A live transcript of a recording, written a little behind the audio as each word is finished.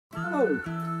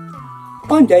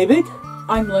Hello, I'm David.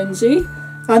 I'm Lindsay.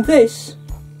 And this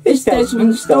is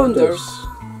Desmond's Donders.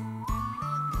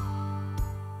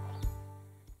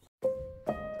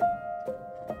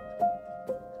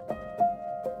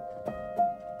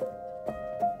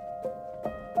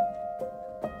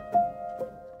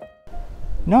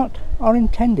 Not our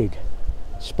intended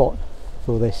spot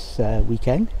for this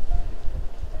weekend.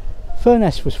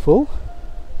 Furness was full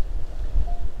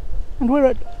and we're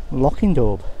at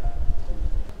Lochindorb.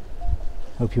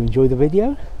 Hope you enjoy the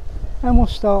video, and we'll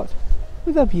start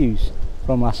with our views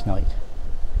from last night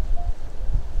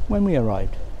when we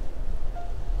arrived.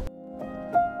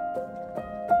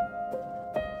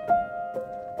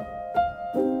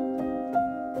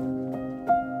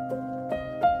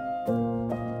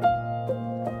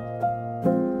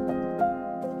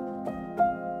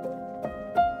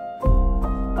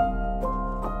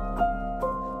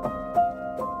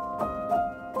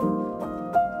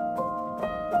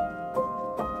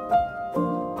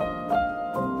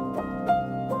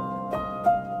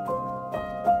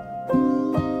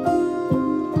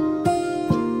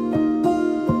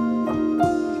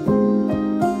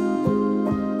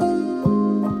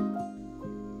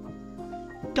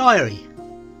 Diary,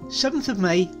 7th of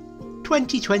May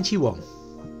 2021.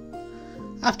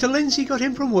 After Lindsay got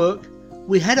in from work,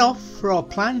 we head off for our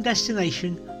planned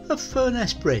destination of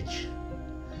Ferness Bridge.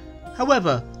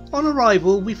 However, on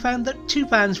arrival we found that 2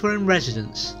 vans were in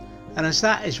residence, and as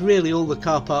that is really all the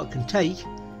car park can take,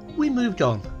 we moved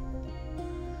on.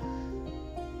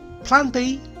 Plan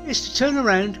B is to turn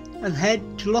around and head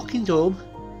to Lochindorb,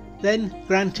 then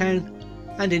Grantown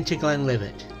and into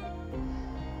Glenlivet.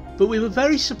 But we were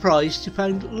very surprised to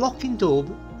find Lochindorb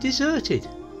deserted.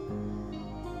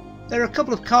 There are a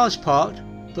couple of cars parked,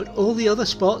 but all the other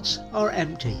spots are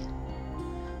empty.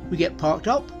 We get parked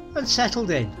up and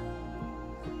settled in.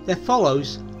 There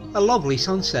follows a lovely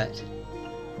sunset.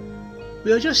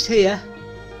 We are just here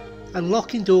and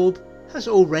Lochindorb has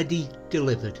already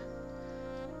delivered.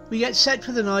 We get set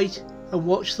for the night and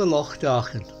watch the Loch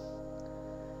darken.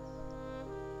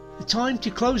 The time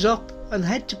to close up and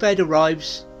head to bed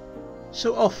arrives,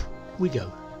 so off we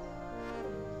go.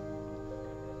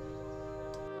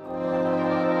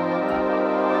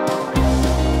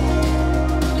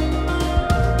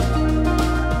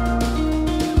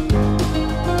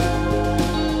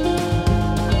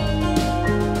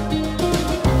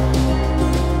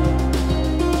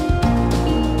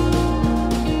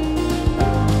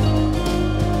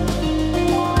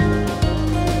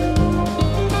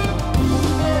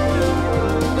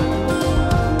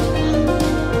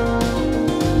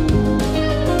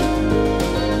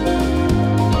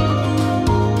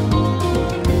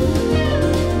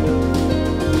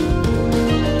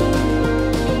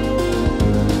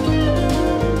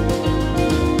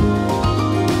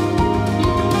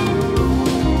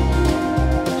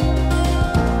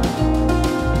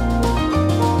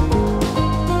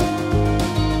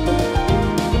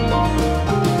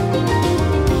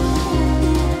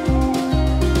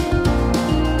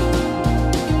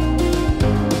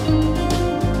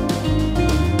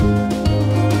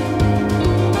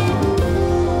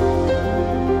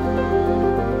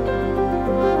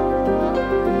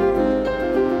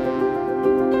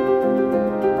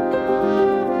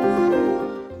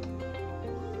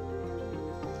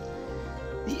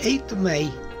 The 8th of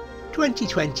May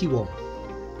 2021.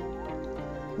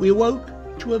 We awoke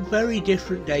to a very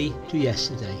different day to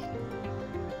yesterday.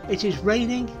 It is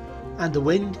raining and the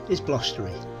wind is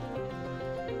blustery.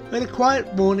 We had a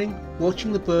quiet morning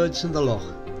watching the birds and the Loch.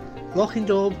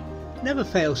 Lochindorb never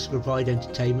fails to provide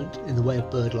entertainment in the way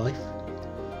of bird life.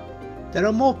 There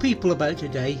are more people about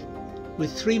today,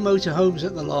 with 3 motorhomes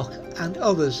at the Loch and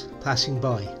others passing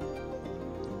by.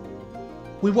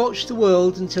 We watched the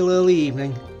world until early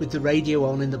evening with the radio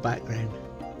on in the background.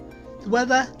 The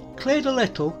weather cleared a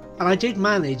little and I did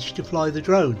manage to fly the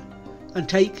drone and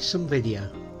take some video.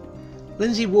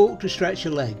 Lindsay walked to stretch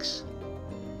her legs.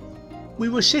 We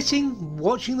were sitting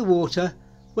watching the water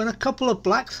when a couple of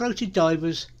black-throated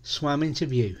divers swam into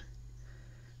view.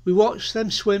 We watched them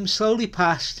swim slowly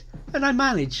past and I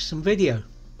managed some video.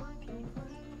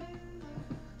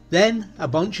 Then a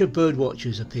bunch of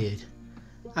birdwatchers appeared,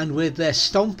 and with their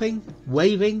stomping,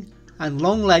 waving and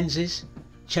long lenses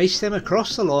chased them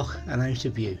across the loch and out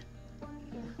of view.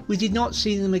 We did not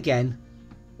see them again,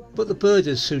 but the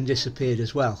birders soon disappeared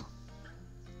as well.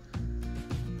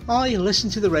 I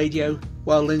listened to the radio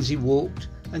while Lindsay walked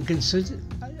and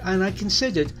I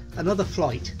considered another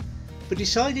flight, but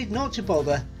decided not to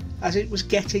bother as it was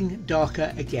getting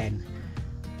darker again.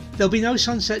 There'll be no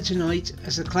sunset tonight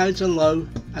as the clouds are low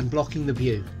and blocking the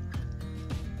view.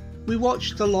 We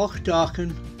watched the Loch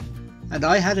darken, and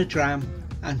I had a dram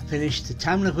and finished the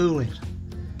Tamnavoolin.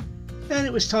 Then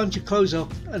it was time to close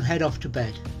up and head off to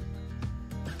bed.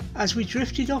 As we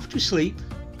drifted off to sleep,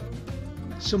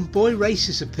 some boy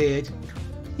racers appeared,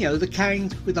 the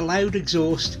kind with a loud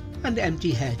exhaust and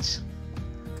empty heads.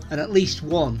 And at least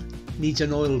one needs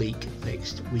an oil leak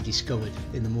fixed, we discovered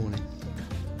in the morning.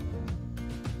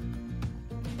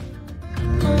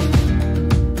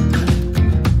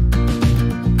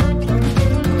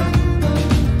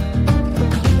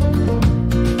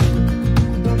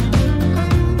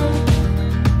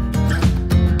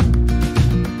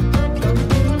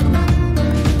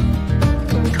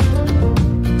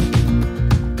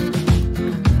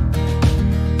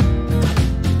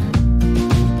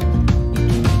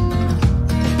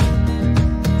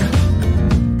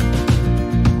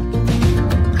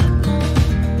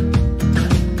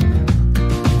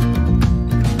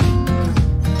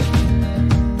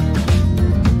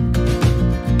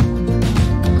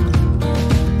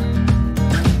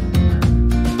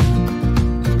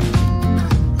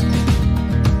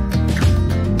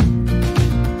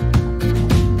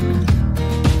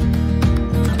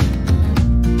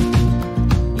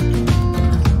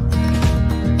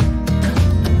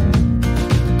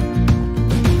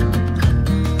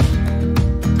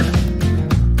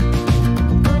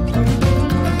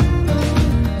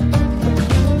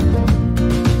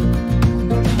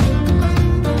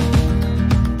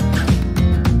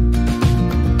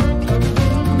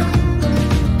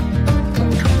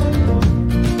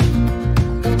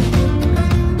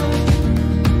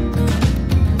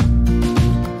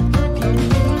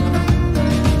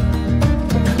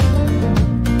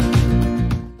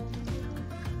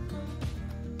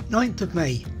 Of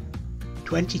May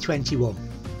 2021.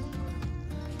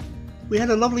 We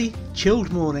had a lovely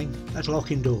chilled morning at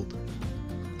Lochindorb.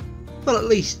 Well, at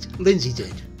least Lindsay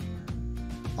did.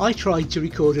 I tried to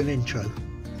record an intro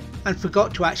and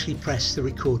forgot to actually press the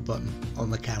record button on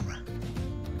the camera.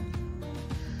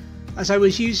 As I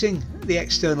was using the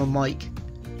external mic,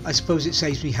 I suppose it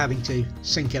saves me having to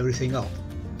sync everything up.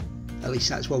 At least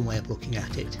that's one way of looking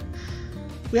at it.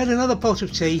 We had another pot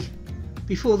of tea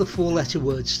before the 4-letter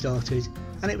word started,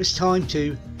 and it was time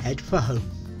to head for home.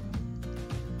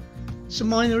 Some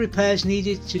minor repairs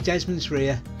needed to Desmond's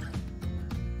rear.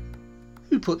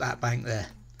 Who put that bank there?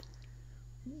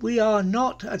 We are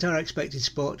not at our expected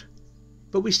spot,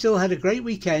 but we still had a great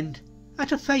weekend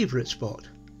at a favourite spot,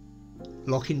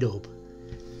 Lochindorb.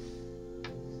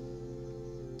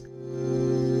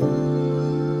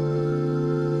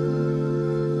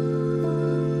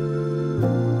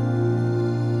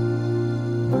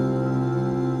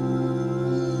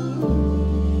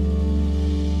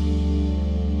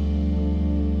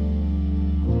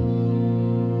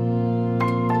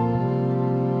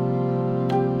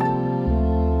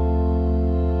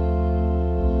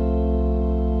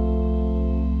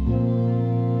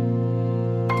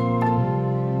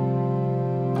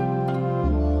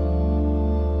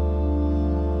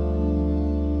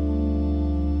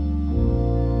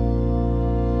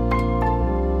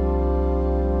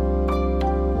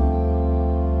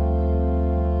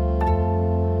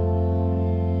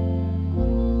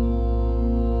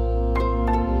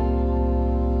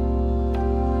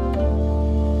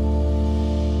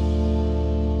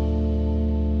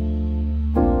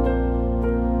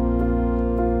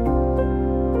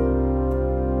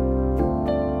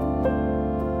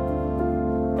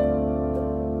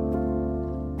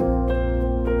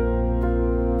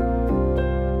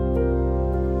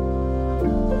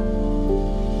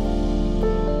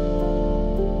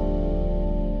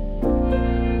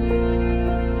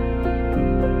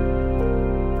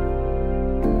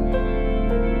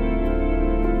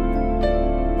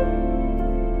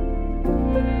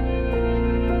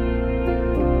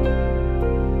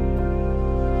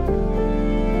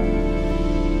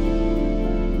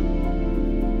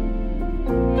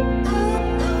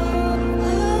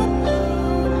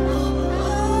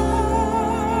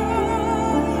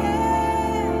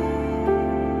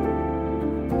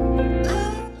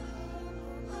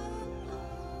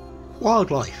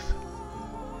 Wildlife: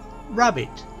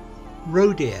 rabbit,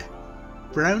 roe deer,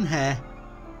 brown hare,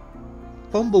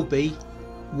 bumblebee,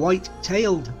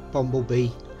 white-tailed bumblebee,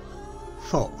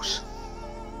 fox.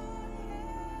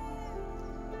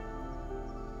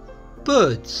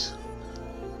 Birds: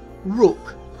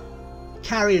 rook,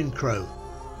 carrion crow,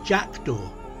 jackdaw,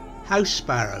 house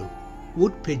sparrow,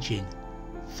 wood pigeon,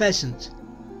 pheasant,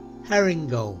 herring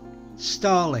gull,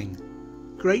 starling,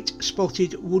 great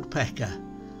spotted woodpecker,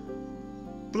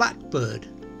 blackbird,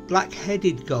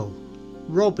 black-headed gull,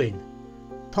 robin,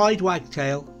 pied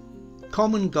wagtail,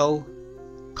 common gull,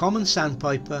 common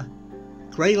sandpiper,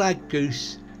 grey-lag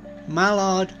goose,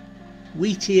 mallard,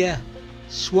 wheatear,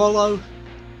 swallow,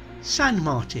 sand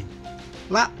martin,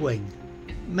 lapwing,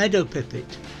 meadow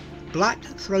pipit,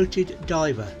 black-throated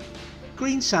diver,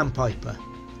 green sandpiper,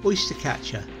 oyster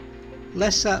catcher,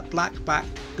 lesser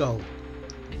black-backed gull,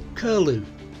 curlew,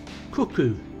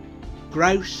 cuckoo,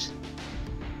 grouse,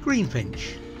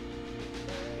 greenfinch.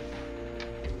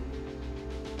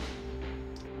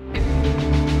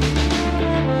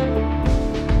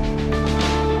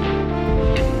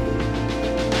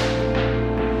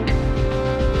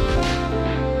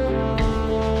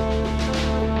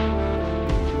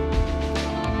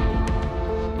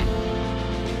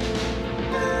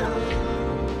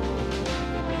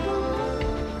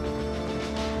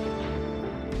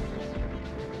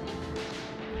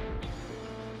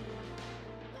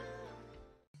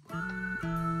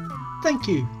 Thank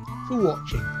you for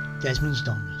watching Desmond's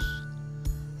Donders.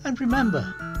 And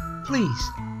remember, please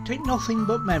take nothing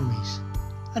but memories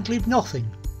and leave nothing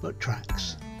but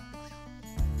tracks.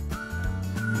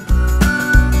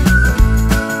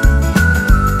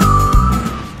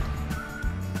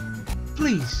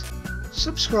 Please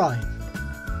subscribe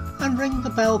and ring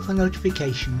the bell for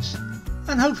notifications,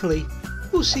 and hopefully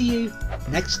we'll see you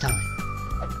next time.